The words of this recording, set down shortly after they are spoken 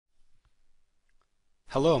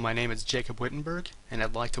Hello, my name is Jacob Wittenberg, and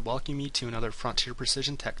I'd like to welcome you to another Frontier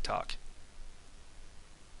Precision Tech Talk.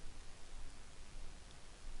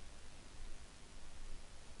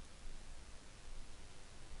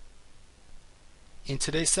 In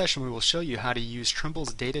today's session, we will show you how to use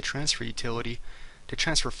Trimble's data transfer utility to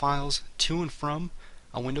transfer files to and from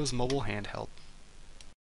a Windows Mobile handheld.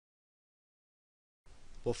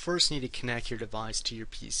 We'll first need to connect your device to your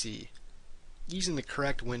PC using the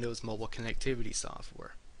correct Windows Mobile connectivity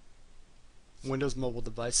software, Windows Mobile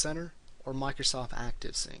Device Center, or Microsoft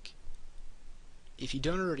ActiveSync. If you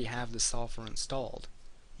don't already have this software installed,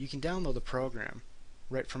 you can download the program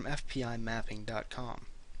right from fpimapping.com.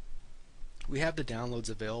 We have the downloads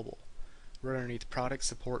available right underneath Product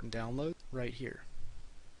Support and Download right here.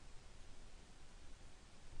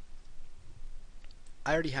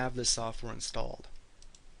 I already have this software installed.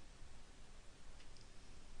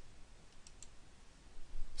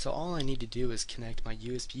 So all I need to do is connect my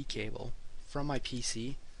USB cable from my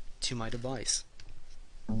PC to my device.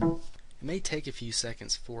 It may take a few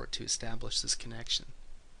seconds for it to establish this connection.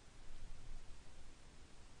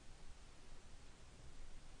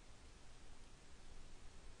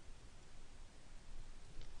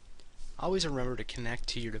 Always remember to connect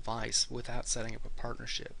to your device without setting up a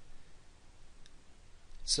partnership.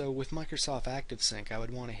 So with Microsoft ActiveSync, I would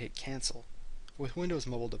want to hit Cancel. With Windows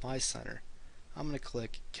Mobile Device Center, I'm going to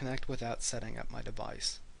click Connect without setting up my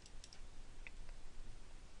device.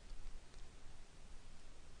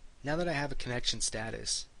 Now that I have a connection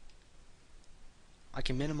status, I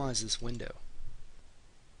can minimize this window.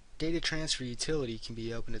 Data Transfer Utility can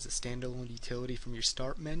be opened as a standalone utility from your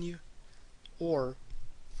Start menu or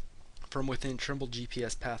from within Trimble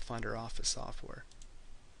GPS Pathfinder Office software.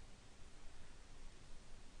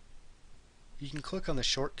 You can click on the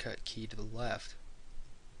shortcut key to the left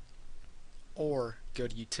or go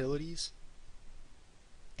to Utilities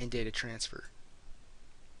and Data Transfer.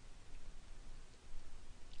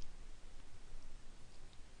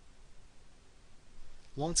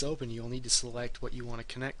 Once open, you'll need to select what you want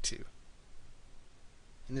to connect to.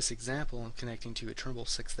 In this example, I'm connecting to a Trimble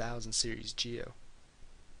 6000 series Geo.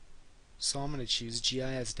 So I'm going to choose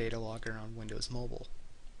GIS Data Logger on Windows Mobile.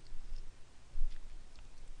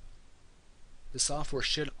 The software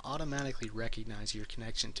should automatically recognize your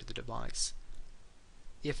connection to the device.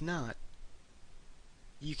 If not,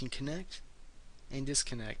 you can connect and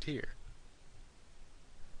disconnect here.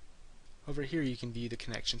 Over here you can view the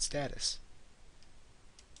connection status.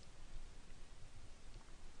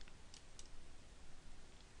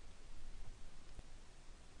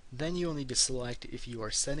 Then you will need to select if you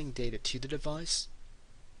are sending data to the device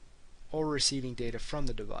or receiving data from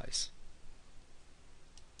the device.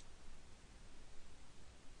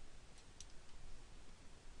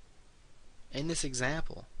 In this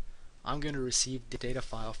example, I'm going to receive the data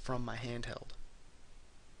file from my handheld.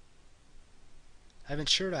 I've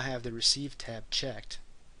ensured I have the Receive tab checked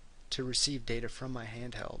to receive data from my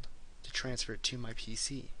handheld to transfer it to my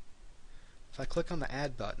PC. If I click on the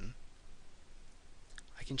Add button,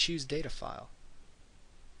 I can choose Data File.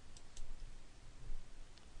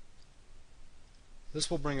 This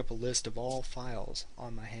will bring up a list of all files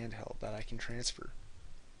on my handheld that I can transfer.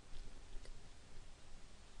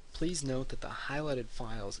 Please note that the highlighted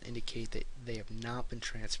files indicate that they have not been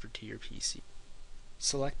transferred to your PC.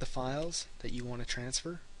 Select the files that you want to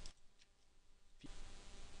transfer.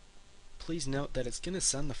 Please note that it's going to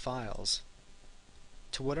send the files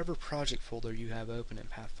to whatever project folder you have open in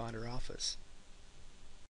Pathfinder Office.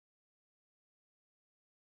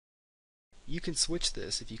 You can switch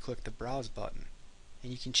this if you click the Browse button,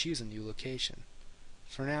 and you can choose a new location.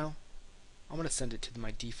 For now, I'm going to send it to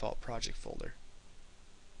my default project folder.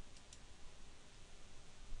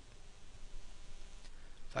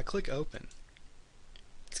 If I click Open,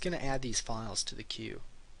 it's going to add these files to the queue.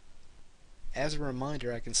 As a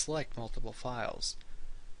reminder, I can select multiple files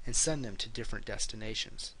and send them to different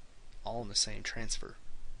destinations, all in the same transfer.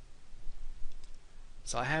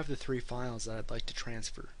 So I have the 3 files that I'd like to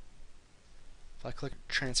transfer. If I click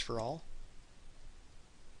Transfer All,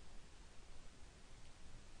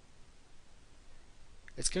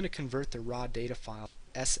 it's going to convert the raw data file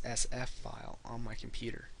SSF file on my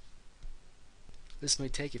computer. This may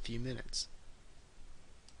take a few minutes.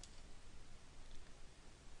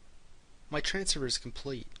 My transfer is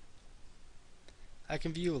complete. I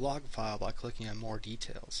can view a log file by clicking on More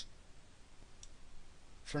Details.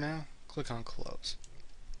 For now, click on Close.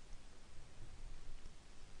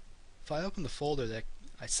 If I open the folder that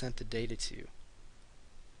I sent the data to,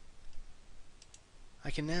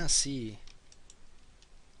 I can now see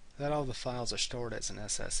that all the files are stored as an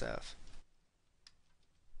SSF.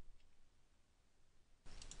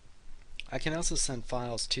 I can also send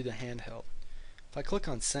files to the handheld. If I click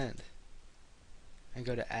on Send and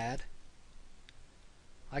go to Add,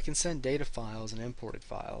 I can send data files and imported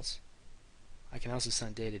files. I can also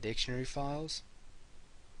send data dictionary files,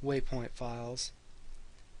 waypoint files,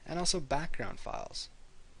 and also background files,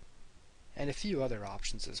 and a few other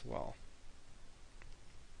options as well.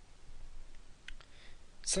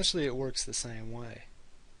 Essentially it works the same way.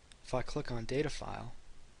 If I click on Data File,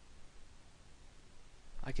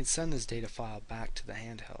 I can send this data file back to the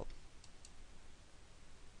handheld.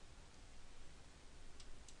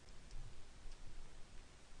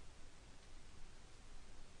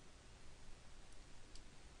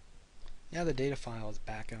 Now the data file is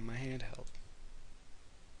back on my handheld.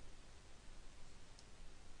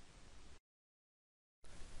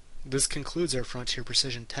 This concludes our Frontier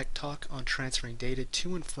Precision Tech Talk on transferring data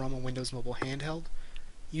to and from a Windows Mobile handheld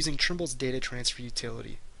using Trimble's data transfer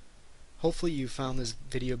utility. Hopefully you found this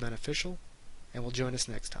video beneficial and will join us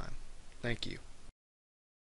next time. Thank you.